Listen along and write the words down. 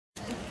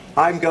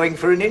I'm going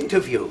for an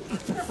interview.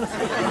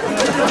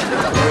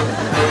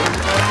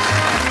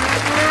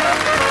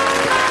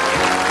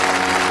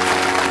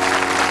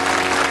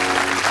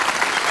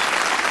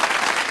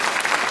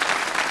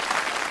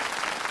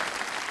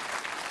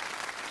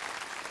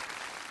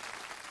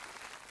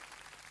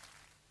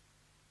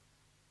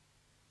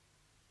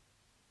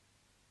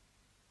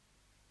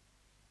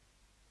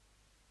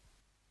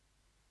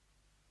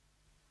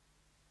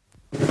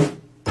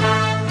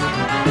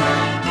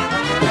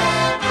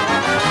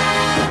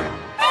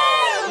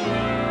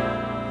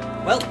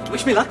 Well,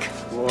 wish me luck.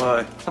 Why?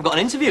 I've got an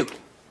interview.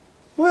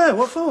 Where?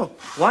 What for?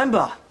 Wine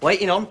bar.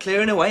 Waiting on,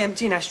 clearing away,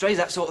 emptying ashtrays,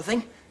 that sort of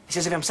thing. He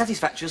says if I'm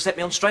satisfactory, he'll set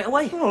me on straight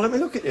away. Oh, let me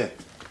look at you.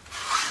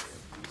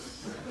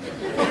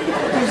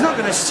 He's not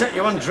going to set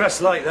you on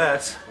dressed like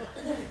that.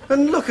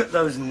 And look at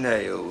those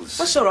nails.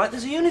 That's all right,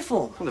 there's a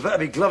uniform. Well, there better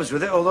be gloves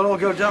with it, or they'll all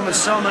go down with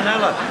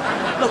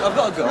salmonella. Look, I've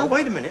got to go. Now,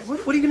 wait a minute.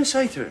 What are you going to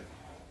say to him?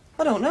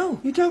 I don't know.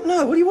 You don't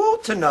know? What do you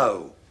ought to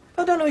know?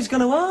 I don't know he's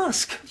going to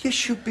ask. You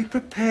should be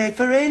prepared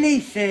for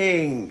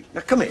anything.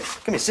 Now, come here.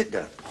 Come here, sit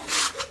down.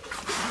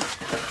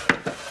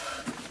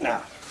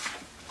 Now,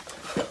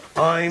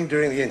 I'm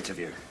doing the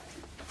interview.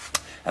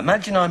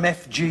 Imagine I'm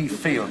F.G.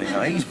 Fielding.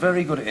 Now, he's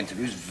very good at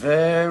interviews,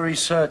 very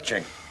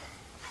searching.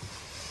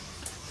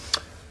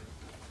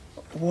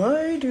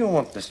 Why do you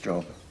want this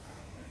job?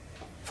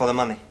 For the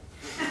money.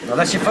 Well,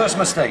 that's your first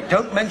mistake.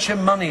 Don't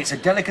mention money. It's a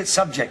delicate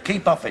subject.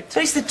 Keep off it.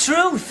 But it's the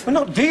truth. We're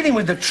not dealing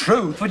with the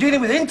truth. We're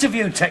dealing with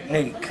interview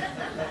technique.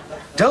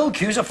 Dull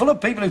queues are full of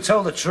people who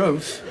tell the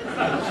truth.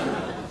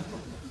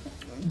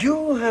 Do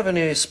you have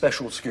any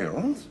special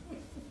skills?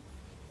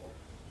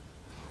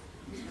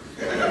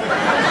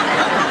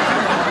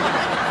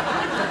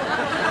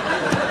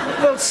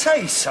 Well,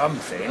 say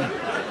something.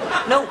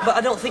 No, but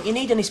I don't think you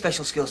need any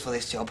special skills for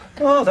this job.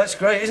 Oh, that's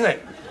great, isn't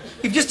it?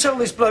 You've just told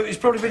this bloke who's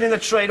probably been in the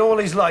trade all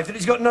his life that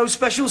he's got no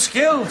special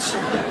skills.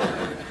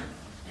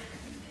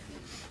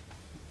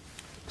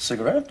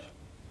 Cigarette?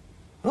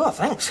 Oh,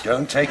 thanks.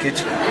 Don't take it.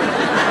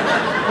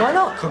 Why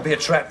not? Could be a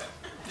trap.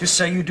 Just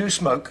say you do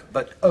smoke,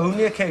 but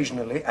only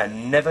occasionally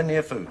and never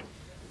near food.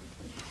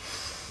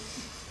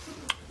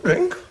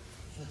 Drink?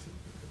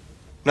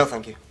 No,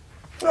 thank you.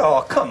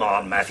 Oh, come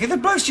on, Matthew. The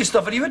bloke's just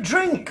offered you a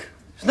drink.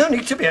 There's no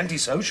need to be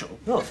antisocial.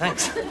 Oh,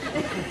 thanks.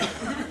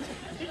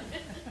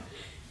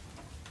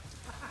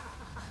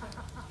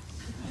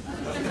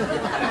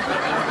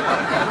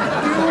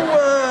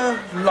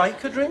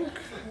 Like a drink?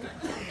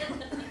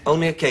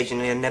 Only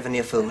occasionally and never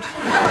near food.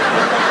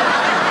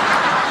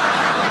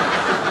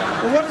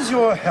 Well, what is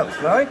your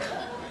health like?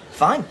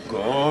 Fine.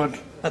 Good.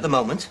 At the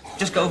moment.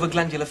 Just got over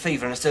glandular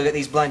fever and I still get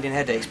these blinding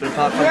headaches, but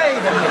apart from... Wait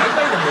a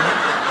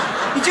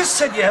minute. You just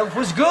said your health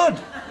was good.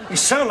 You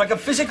sound like a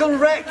physical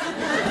wreck.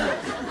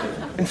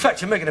 In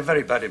fact, you're making a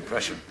very bad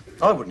impression.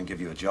 I wouldn't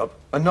give you a job,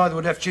 and neither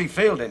would F.G.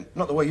 Fielding.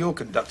 Not the way you're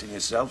conducting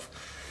yourself.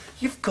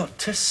 You've got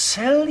to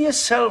sell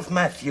yourself,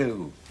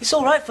 Matthew. It's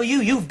all right for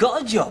you. You've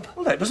got a job.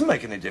 Well, that doesn't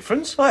make any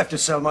difference. I have to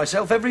sell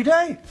myself every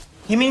day.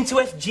 You mean to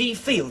F.G.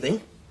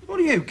 Fielding? What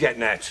are you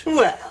getting at?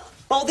 Well,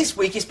 all this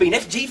week it's been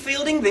F.G.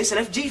 Fielding this and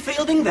F.G.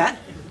 Fielding that.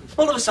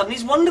 All of a sudden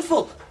he's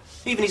wonderful.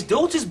 Even his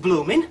daughter's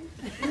blooming.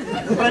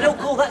 But I don't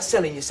call that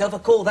selling yourself. I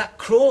call that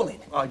crawling.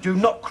 I do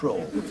not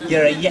crawl.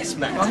 You're a yes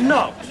man. I'm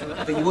not.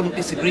 But you wouldn't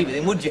disagree with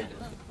him, would you?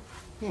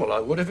 Well, I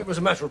would if it was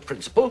a matter of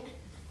principle.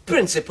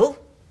 Principle?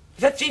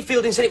 If F.G.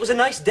 Fielding said it was a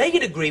nice day,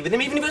 you'd agree with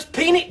him, even if it was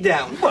peeing it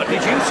down. What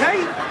did you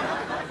say?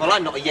 Well,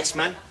 I'm not a yes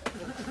man.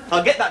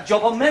 I'll get that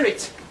job on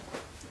merit.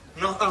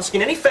 I'm not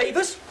asking any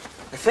favours.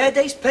 A fair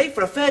day's pay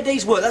for a fair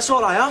day's work, that's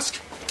all I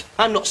ask.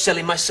 I'm not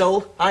selling my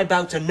soul. I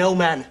bow to no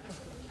man.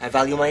 I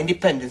value my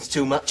independence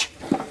too much.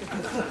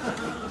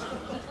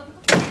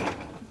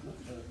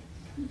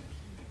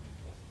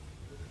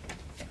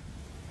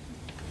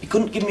 You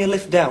couldn't give me a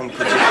lift down,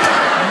 could you?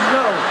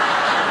 No.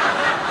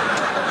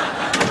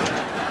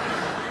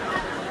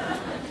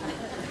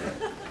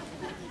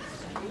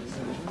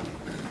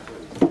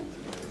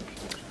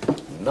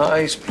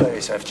 Nice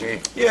place, F.G.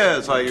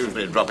 Yes, I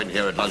usually drop in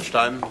here at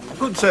lunchtime.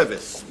 Good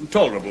service,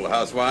 tolerable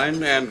house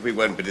wine, and we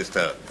won't be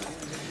disturbed.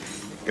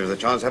 Give us a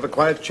chance to have a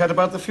quiet chat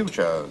about the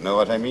future. Know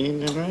what I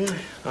mean, Henry?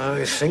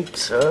 I think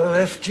so,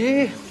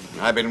 F.G.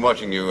 I've been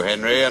watching you,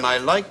 Henry, and I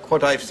like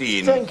what I've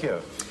seen. Thank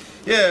you.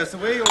 Yes, the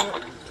way you're...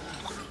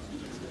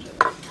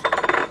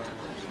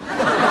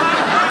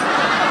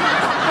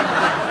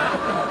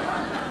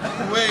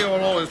 the way you're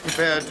always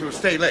prepared to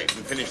stay late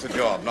and finish the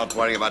job, not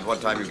worrying about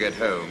what time you get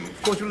home.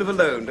 Of course, you live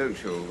alone,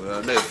 don't you?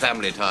 No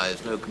family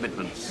ties, no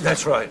commitments.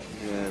 That's right.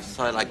 Yes,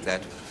 I like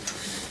that.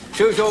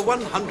 Shows you're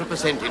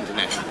 100%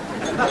 international.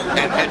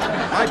 And had you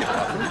been in my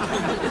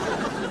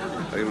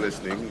department... Are you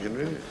listening,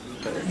 Henry?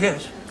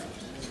 Yes.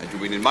 Had you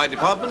been in my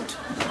department,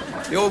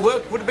 your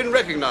work would have been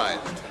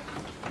recognized.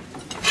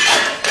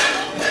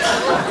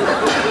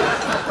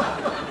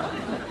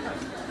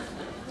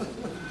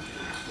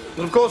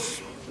 Well, of course,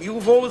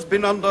 you've always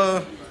been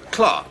under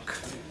Clark.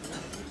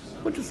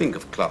 What do you think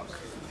of Clark?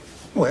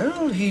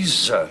 Well,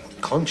 he's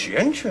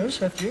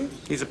conscientious, F.G.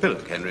 He's a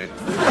pillock, Henry.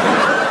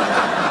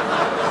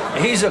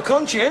 He's a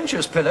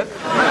conscientious pillar.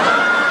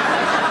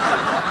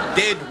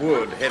 Dead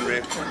wood,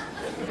 Henry.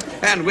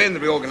 And when the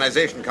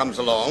reorganization comes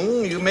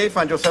along, you may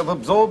find yourself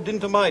absorbed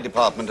into my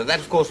department, and that,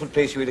 of course, would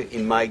place you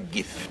in my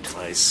gift.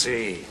 I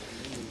see.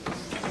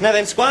 Now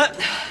then, Squire,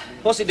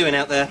 what's it doing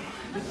out there?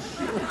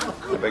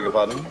 I beg your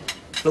pardon?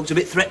 Looked a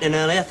bit threatening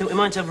earlier. I thought we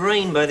might have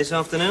rain by this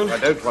afternoon. I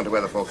don't want a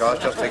weather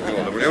forecast. Just take the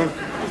order, will you?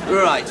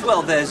 Right,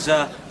 well, there's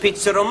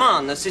pizza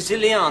romana,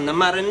 siciliana,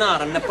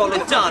 marinara,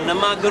 napoletana,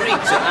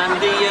 margherita,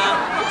 and the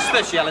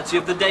speciality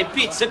of the day,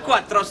 pizza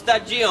quattro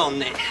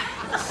stagioni.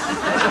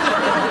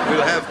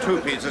 We'll have 2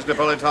 pizzas,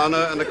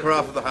 Napolitana, and a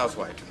carafe of the house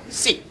white.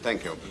 Si.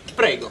 Thank you.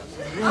 Prego.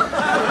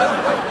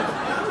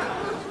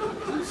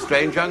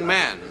 Strange young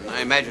man.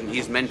 I imagine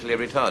he's mentally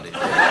retarded. 2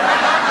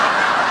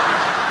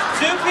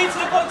 pizza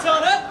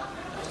Napolitana.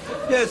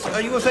 Yes,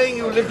 you were saying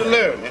you lived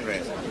alone, Henry.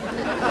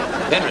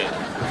 Henry?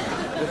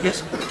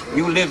 Yes?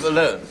 You live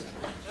alone?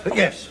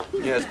 Yes.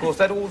 Yes, of course,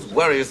 that always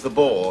worries the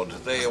board.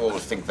 They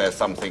always think there's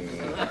something...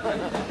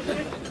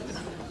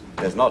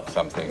 There's not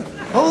something.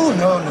 Oh,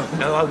 no.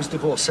 I was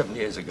divorced 7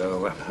 years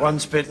ago.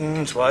 Once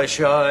bitten, twice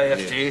shy,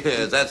 FG.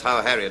 Yes, that's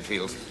how Harriet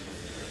feels.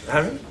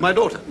 Harriet? My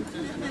daughter.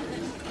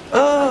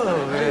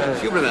 Oh,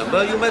 yes. You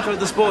remember, you met her at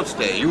the sports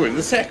day. You were in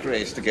the sack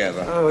race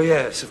together. Oh,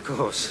 yes, of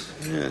course.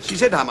 Yes, she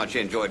said how much she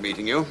enjoyed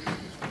meeting you.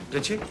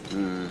 Did she?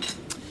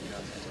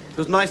 It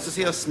was nice to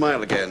see her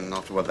smile again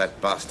after what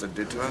that bastard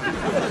did to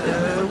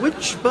her.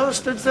 Which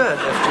bastard's that,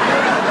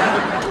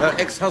 FG? Her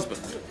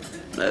ex-husband.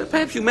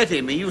 Perhaps you met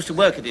him. He used to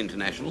work at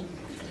International.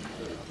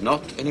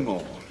 Not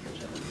anymore.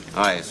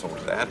 I saw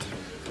to that.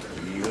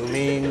 You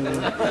mean...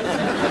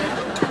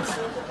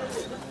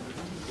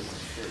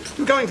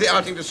 You going to the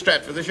outing to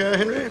Stratford this year,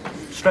 Henry?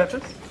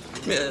 Stratford?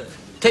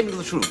 Taming of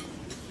the Shrew.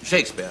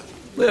 Shakespeare.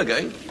 We're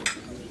going.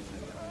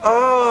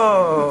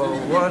 Oh,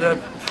 what a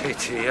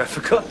pity. I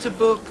forgot to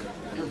book.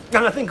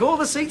 And I think all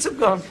the seats have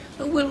gone.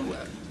 Well,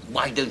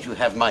 why don't you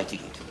have my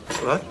ticket?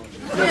 What?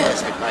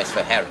 Yes, it'd be nice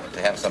for Harriet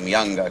to have some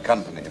younger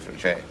company for a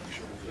change.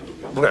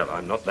 Well,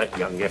 I'm not that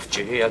young,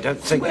 FG. I don't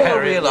think Well,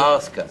 Harriet... we'll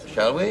ask her,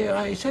 shall we?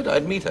 I said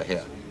I'd meet her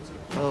here.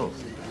 Oh,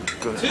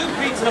 good. 2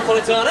 pizza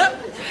Napolitana.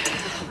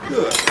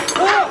 Good.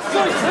 Oh,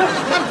 sorry, sir.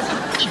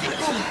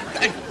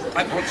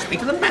 I want to speak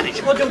to the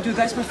manager. Well, don't do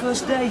that. It's my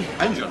first day.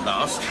 And your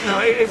last.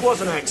 No, it was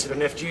an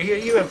accident,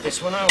 FG. You have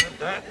this one, I'll have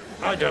that.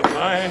 I don't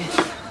mind.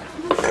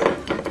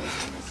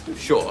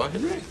 Sure,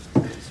 Henry?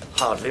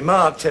 Hardly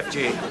marked,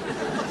 FG.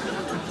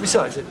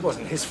 Besides, it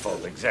wasn't his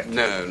fault exactly.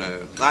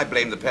 No. I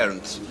blame the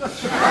parents.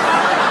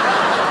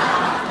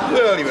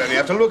 Well, you only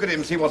have to look at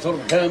him, see what sort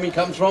of home he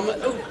comes from.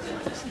 Oh,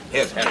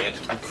 here's Harriet.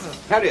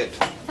 Harriet.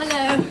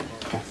 Hello.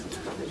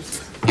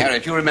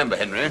 Harriet, you remember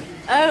Henry?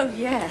 Oh,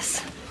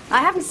 yes. I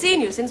haven't seen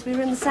you since we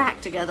were in the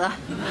sack together.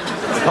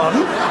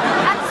 Pardon?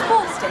 At the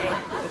sports day.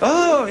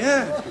 Oh,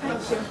 yeah.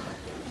 Thank you.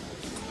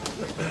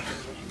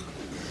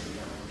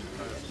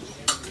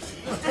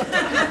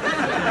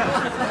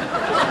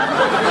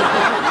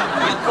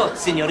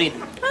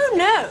 Signorina. Oh,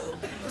 no.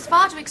 It was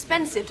far too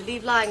expensive to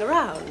leave lying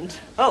around.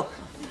 Oh,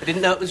 I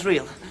didn't know it was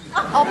real.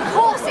 Of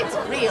course it's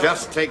real.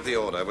 Just take the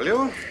order, will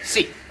you?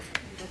 Si.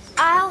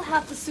 I'll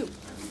have the soup.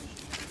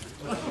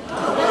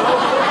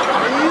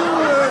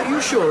 Are you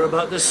sure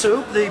about the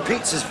soup? The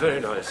pizza's very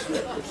nice.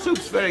 The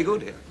soup's very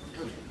good here.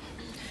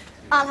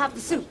 I'll have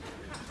the soup.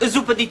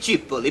 Zuppa di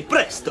cipolle,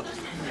 presto.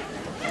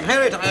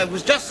 Harriet, I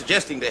was just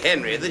suggesting to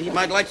Henry that he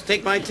might like to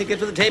take my ticket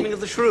for the Taming of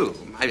the Shrew.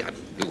 I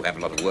do have a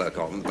lot of work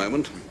on at the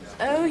moment.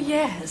 Oh,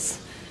 yes.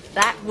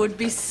 That would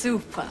be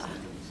super.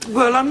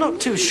 Well, I'm not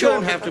too You sure.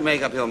 don't have to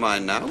make up your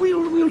mind now.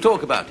 We'll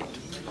talk about it.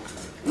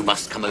 You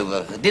must come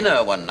over for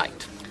dinner one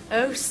night.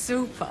 Oh,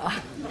 super.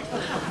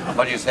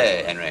 What do you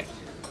say, Henry?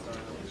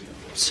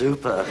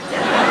 Super.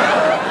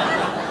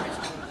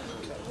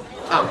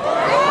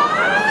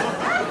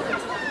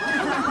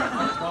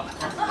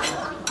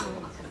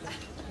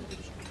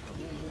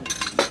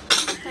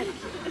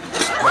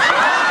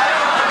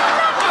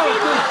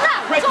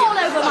 It's all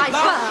over my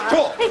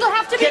fur. It'll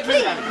have to be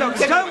cleaned. No,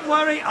 don't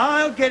worry,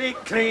 I'll get it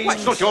clean. Well,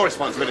 it's not your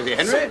responsibility,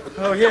 Henry.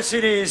 Oh, yes,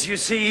 it is. You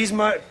see, he's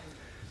my...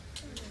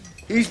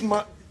 He's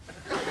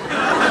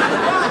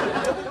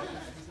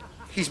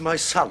my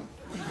son.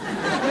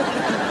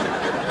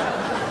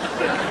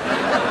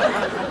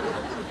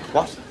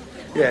 What?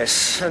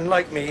 Yes, and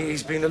like me,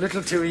 he's been a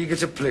little too eager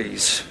to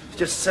please.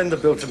 Just send the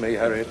bill to me,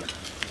 Harriet.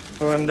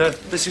 Oh, and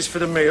this is for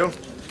the meal.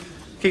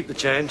 Keep the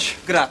change.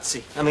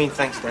 Grazie. I mean,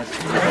 thanks, Dad.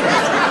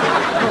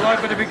 Well, I'd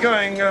better be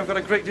going. I've got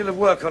a great deal of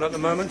work on at the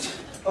moment.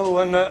 Oh,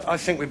 and I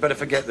think we'd better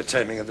forget the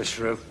Taming of the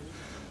Shrew.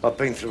 I've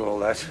been through all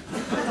that.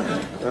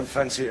 Don't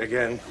fancy it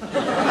again.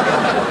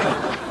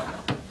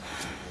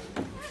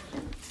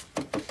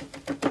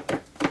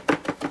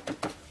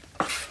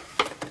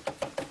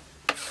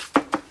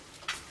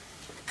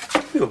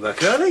 You're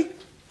back early.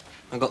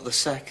 I got the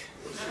sack.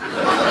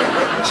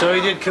 So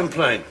he did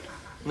complain?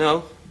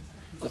 No,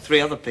 the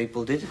 3 other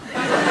people did. It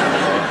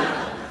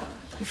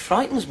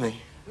frightens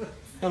me.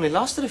 It only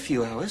lasted a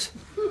few hours.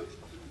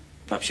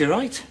 Perhaps you're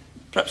right.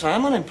 Perhaps I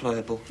am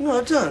unemployable.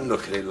 No, don't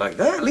look at it like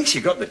that. At least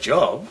you got the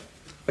job.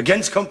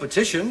 Against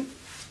competition.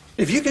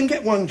 If you can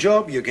get one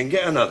job, you can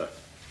get another.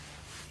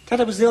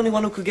 Dad, I was the only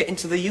one who could get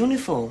into the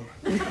uniform.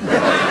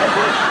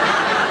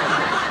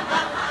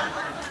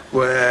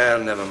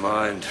 Well, never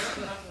mind.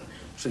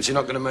 Since you're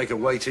not going to make a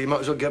waiter, you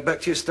might as well get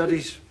back to your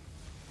studies.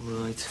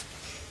 Right.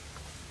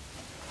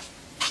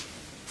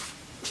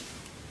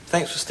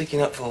 Thanks for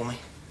sticking up for me.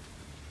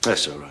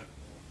 That's all right.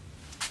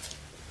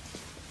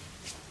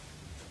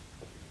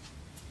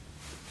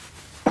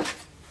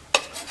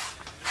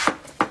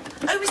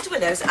 Oh, Mr.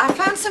 Willows, I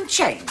found some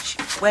change.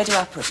 Where do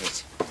I put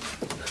it?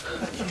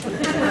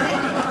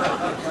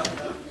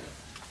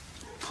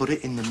 Put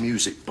it in the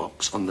music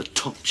box on the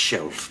top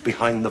shelf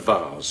behind the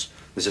vase.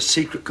 There's a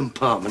secret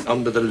compartment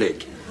under the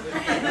lid.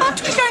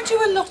 Aren't we going to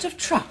a lot of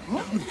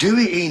trouble? Do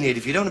it, Enid,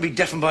 if you don't want to be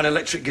deafened by an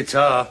electric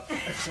guitar.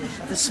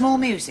 The small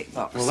music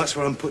box. Well, that's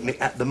where I'm putting it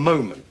at the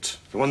moment.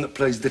 The one that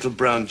plays Little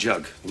Brown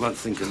Jug. You might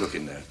think of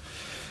looking there.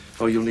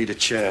 Oh, you'll need a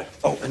chair.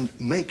 Oh, and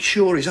make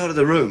sure he's out of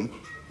the room.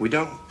 We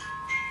don't...